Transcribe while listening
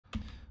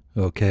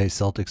Okay,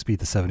 Celtics beat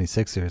the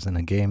 76ers in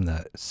a game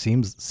that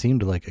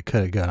seemed like it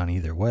could have gone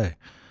either way.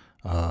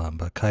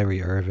 But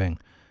Kyrie Irving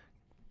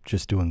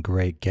just doing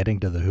great, getting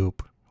to the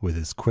hoop with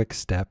his quick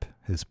step,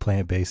 his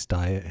plant-based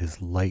diet,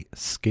 his light,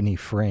 skinny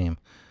frame,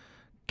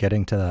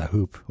 getting to that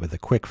hoop with a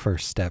quick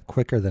first step,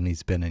 quicker than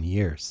he's been in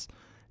years,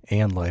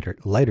 and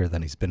lighter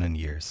than he's been in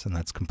years, and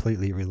that's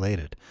completely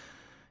related.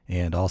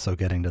 And also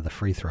getting to the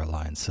free throw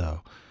line.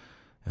 So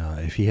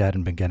if he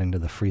hadn't been getting to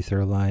the free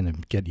throw line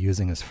and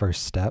using his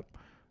first step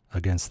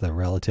against the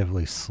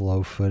relatively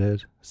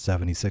slow-footed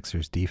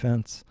 76ers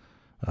defense,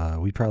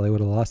 we probably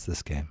would have lost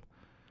this game.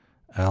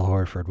 Al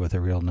Horford with a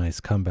real nice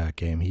comeback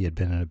game. He had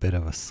been in a bit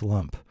of a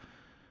slump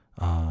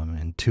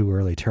and 2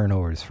 early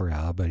turnovers for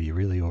Al, but he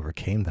really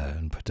overcame that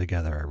and put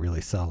together a really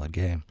solid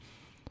game.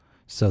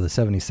 So the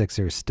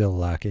 76ers still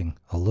lacking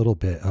a little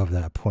bit of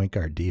that point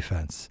guard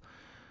defense.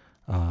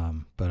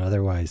 But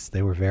otherwise,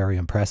 they were very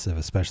impressive,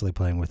 especially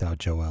playing without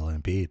Joel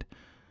Embiid.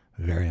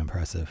 Very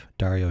impressive.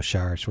 Dario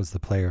Saric was the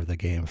player of the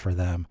game for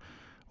them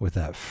with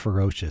that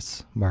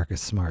ferocious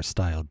Marcus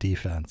Smart-style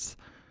defense,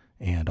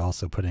 and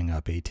also putting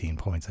up 18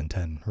 points and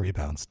 10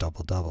 rebounds,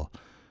 double-double,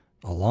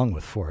 along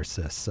with 4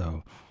 assists.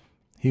 So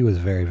he was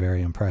very,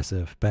 very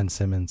impressive. Ben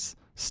Simmons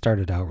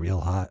started out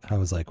real hot. I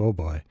was like, oh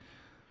boy.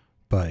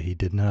 But he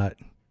did not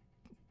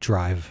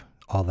drive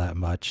all that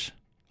much.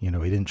 He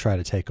didn't try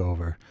to take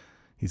over.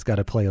 He's got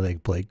to play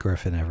like Blake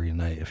Griffin every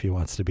night if he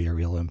wants to be a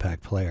real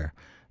impact player,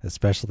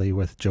 especially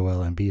with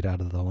Joel Embiid out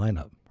of the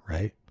lineup,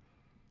 right?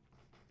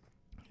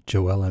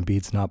 Joel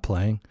Embiid's not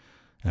playing,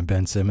 and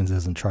Ben Simmons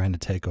isn't trying to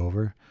take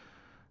over.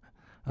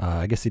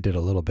 I guess he did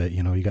a little bit.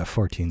 He got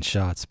 14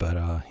 shots, but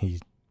I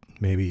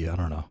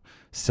don't know.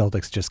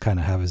 Celtics just kind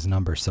of have his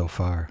number so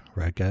far,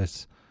 right,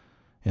 guys?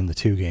 In the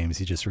 2 games,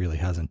 he just really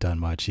hasn't done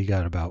much. He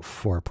got about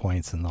 4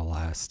 points in the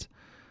last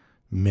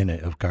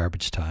minute of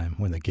garbage time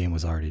when the game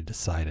was already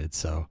decided.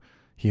 So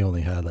he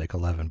only had like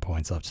 11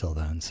 points up till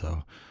then.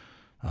 So,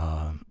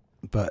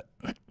 but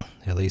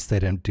at least they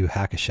didn't do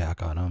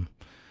hack-a-shack on him.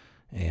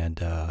 And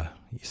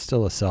he's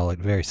still a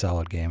very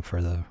solid game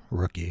for the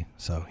rookie.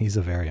 So he's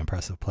a very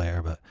impressive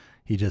player, but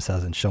he just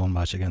hasn't shown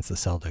much against the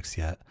Celtics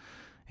yet.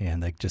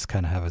 And they just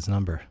kind of have his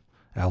number.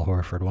 Al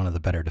Horford, one of the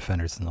better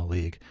defenders in the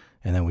league.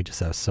 And then we just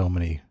have so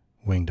many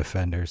wing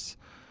defenders.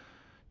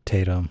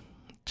 Tatum,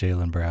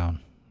 Jaylen Brown,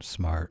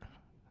 Smart,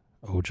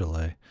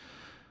 Ojale,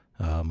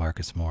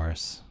 Marcus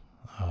Morris.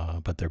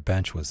 But their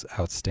bench was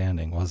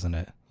outstanding, wasn't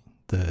it?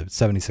 The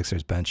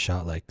 76ers bench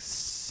shot like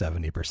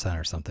 70%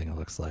 or something, it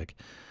looks like.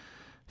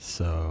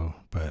 So,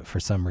 but for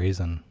some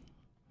reason,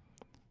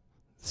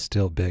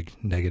 still big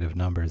negative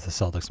numbers. The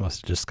Celtics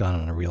must have just gone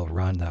on a real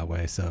run that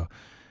way. So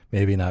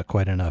maybe not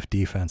quite enough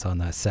defense on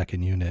that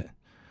second unit.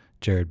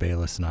 Jared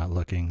Bayless not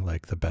looking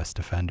like the best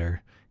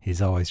defender.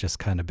 He's always just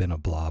kind of been a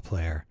blah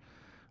player,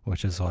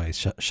 which is why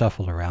he's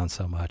shuffled around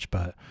so much.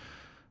 But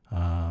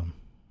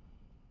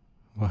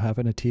what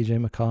happened to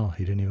TJ McCall?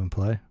 He didn't even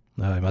play?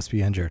 No, he must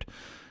be injured.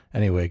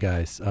 Anyway,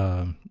 guys,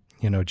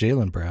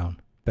 Jaylen Brown,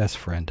 best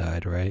friend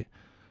died, right?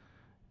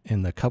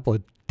 In the couple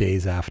of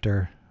days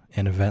after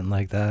an event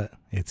like that,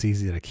 it's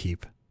easy to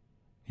keep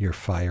your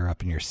fire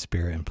up in your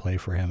spirit and play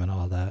for him and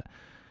all that.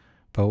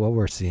 But what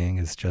we're seeing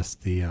is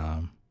just the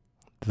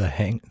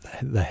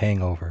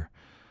hangover,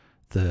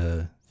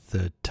 the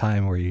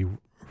time where you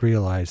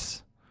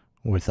realize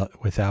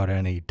without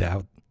any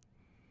doubt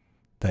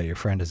that your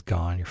friend is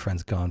gone, your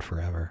friend's gone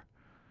forever.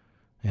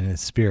 And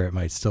his spirit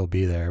might still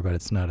be there, but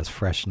it's not as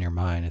fresh in your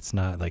mind. It's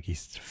not like he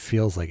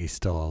feels like he's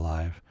still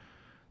alive.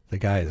 The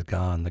guy is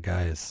gone. The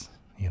guy is,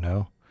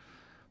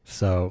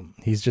 So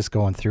he's just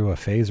going through a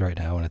phase right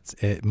now, and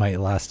it might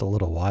last a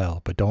little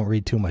while, but don't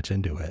read too much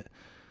into it.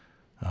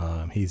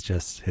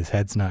 His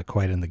head's not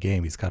quite in the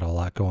game. He's got a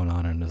lot going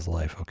on in his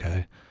life,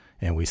 okay?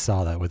 And we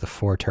saw that with the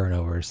 4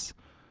 turnovers,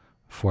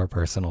 4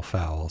 personal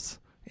fouls,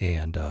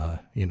 and,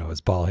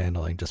 his ball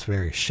handling just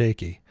very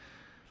shaky.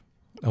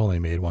 Only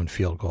made 1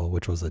 field goal,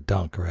 which was a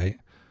dunk, right?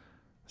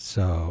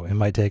 So it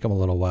might take him a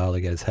little while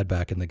to get his head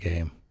back in the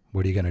game.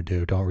 What are you going to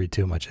do? Don't read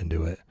too much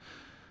into it.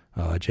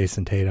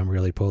 Jason Tatum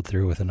really pulled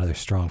through with another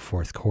strong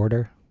 4th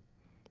quarter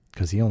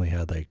because he only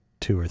had like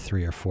 2 or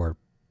 3 or 4,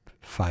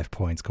 5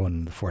 points going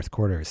into the 4th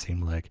quarter, it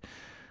seemed like.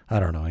 I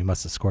don't know. He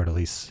must have scored at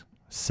least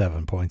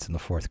 7 points in the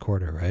 4th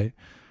quarter, right?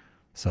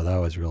 So that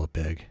was real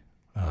big.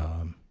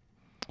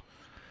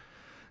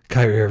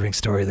 Kyrie Irving's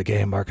story of the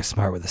game, Marcus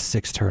Smart with the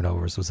 6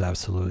 turnovers was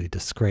absolutely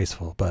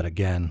disgraceful. But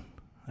again,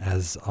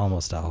 as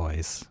almost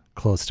always,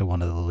 close to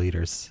one of the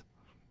leaders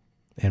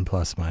in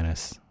plus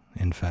minus.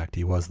 In fact,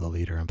 he was the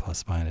leader in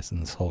plus minus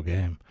in this whole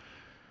game.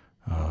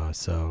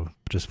 So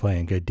just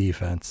playing good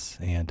defense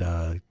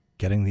and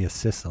getting the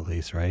assists at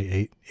least,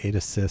 right? 8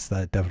 assists,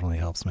 that definitely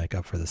helps make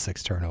up for the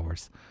 6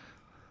 turnovers.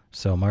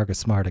 So Marcus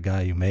Smart, a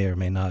guy who may or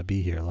may not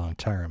be here long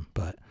term,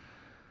 but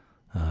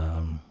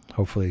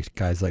hopefully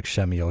guys like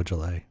Shemi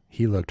Ojale,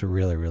 he looked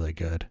really, really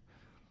good.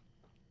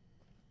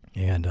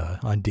 And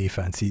on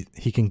defense,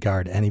 he can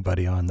guard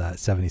anybody on that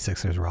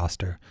 76ers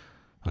roster.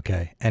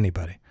 Okay,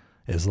 anybody.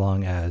 As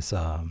long as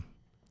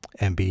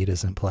Embiid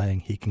isn't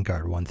playing, he can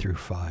guard 1 through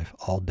 5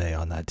 all day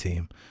on that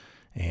team.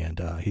 And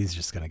he's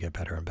just going to get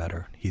better and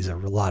better. He's a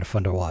lot of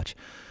fun to watch.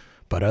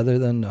 But other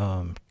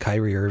than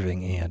Kyrie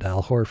Irving and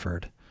Al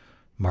Horford,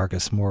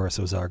 Marcus Morris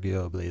was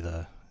arguably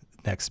the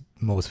next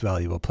most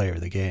valuable player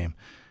of the game.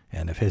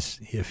 And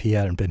if he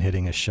hadn't been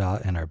hitting his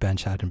shot and our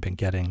bench hadn't been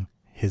getting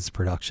his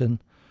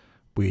production,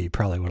 we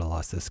probably would have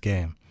lost this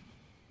game.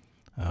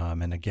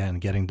 And again,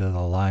 getting to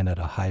the line at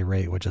a high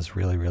rate, which is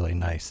really, really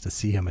nice to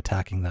see him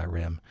attacking that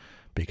rim,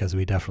 because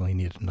we definitely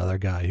need another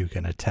guy who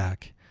can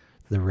attack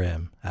the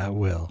rim at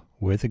will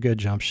with a good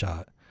jump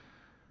shot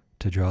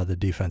to draw the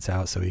defense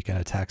out so he can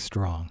attack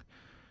strong.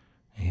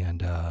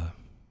 And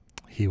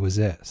he was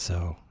it.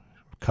 So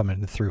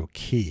coming through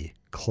key,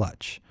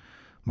 clutch,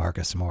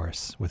 Marcus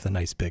Morris with a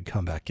nice big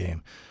comeback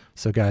game.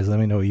 So guys, let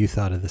me know what you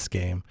thought of this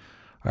game.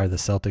 Are the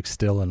Celtics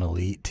still an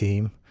elite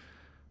team?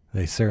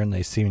 They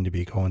certainly seem to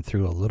be going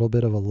through a little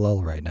bit of a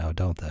lull right now,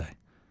 don't they?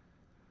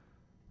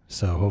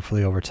 So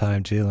hopefully over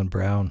time, Jaylen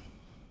Brown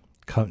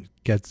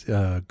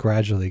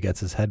gradually gets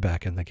his head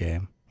back in the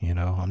game. You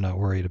know, I'm not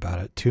worried about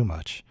it too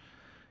much.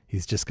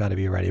 He's just got to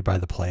be ready by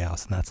the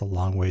playoffs, and that's a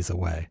long ways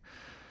away.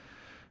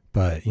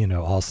 But, you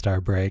know, All-Star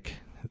break,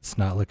 it's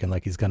not looking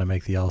like he's going to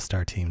make the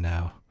All-Star team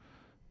now.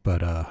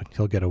 But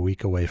he'll get a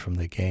week away from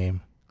the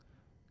game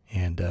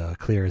and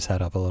clear his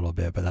head up a little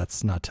bit, but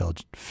that's not till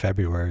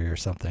February or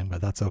something, but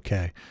that's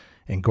okay.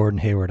 And Gordon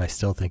Hayward, I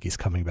still think he's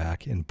coming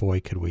back, and boy,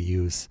 could we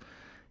use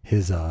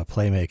his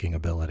playmaking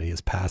ability,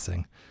 his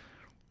passing,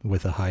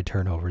 with the high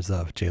turnovers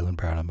of Jaylen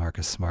Brown and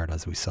Marcus Smart,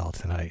 as we saw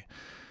tonight.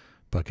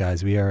 But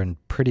guys, we are in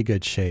pretty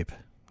good shape.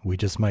 We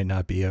just might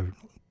not be a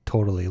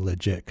totally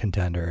legit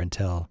contender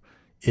until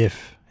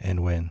if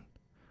and when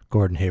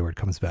Gordon Hayward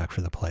comes back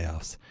for the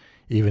playoffs.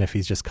 Even if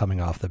he's just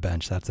coming off the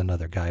bench, that's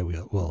another guy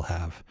we'll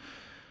have.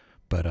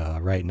 But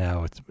right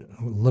now, it's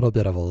a little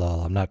bit of a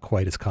lull. I'm not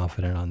quite as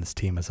confident on this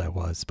team as I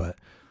was. But,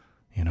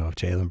 you know, if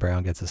Jaylen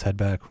Brown gets his head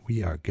back,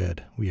 we are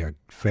good. We are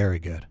very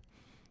good.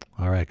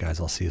 All right, guys,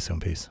 I'll see you soon.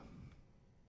 Peace.